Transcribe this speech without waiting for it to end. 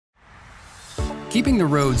Keeping the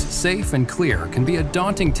roads safe and clear can be a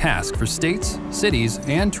daunting task for states, cities,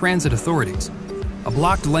 and transit authorities. A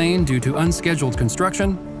blocked lane due to unscheduled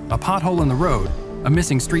construction, a pothole in the road, a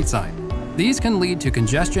missing street sign. These can lead to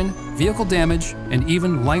congestion, vehicle damage, and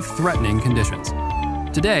even life-threatening conditions.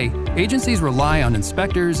 Today, agencies rely on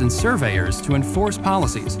inspectors and surveyors to enforce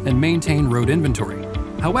policies and maintain road inventory.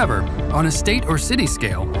 However, on a state or city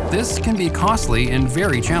scale, this can be costly and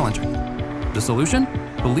very challenging. The solution?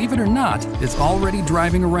 Believe it or not, is already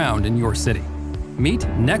driving around in your city. Meet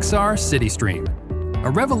Nexar CityStream,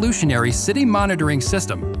 a revolutionary city monitoring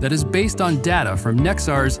system that is based on data from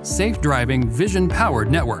Nexar's safe driving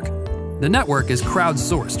vision-powered network. The network is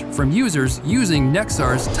crowdsourced from users using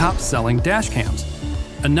Nexar's top-selling dashcams.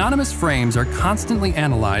 Anonymous frames are constantly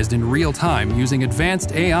analyzed in real time using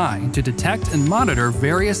advanced AI to detect and monitor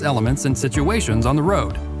various elements and situations on the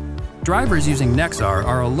road. Drivers using Nexar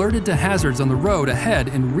are alerted to hazards on the road ahead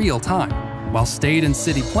in real time, while state and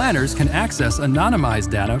city planners can access anonymized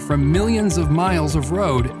data from millions of miles of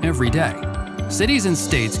road every day. Cities and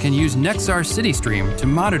states can use Nexar CityStream to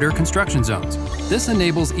monitor construction zones. This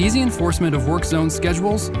enables easy enforcement of work zone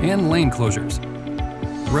schedules and lane closures.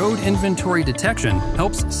 Road inventory detection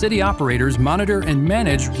helps city operators monitor and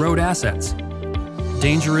manage road assets.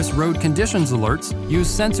 Dangerous road conditions alerts use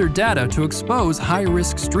sensor data to expose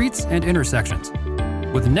high-risk streets and intersections.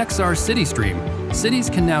 With Nexar CityStream, cities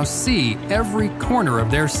can now see every corner of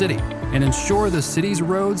their city and ensure the city's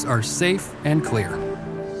roads are safe and clear.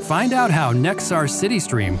 Find out how Nexar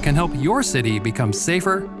CityStream can help your city become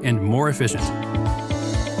safer and more efficient.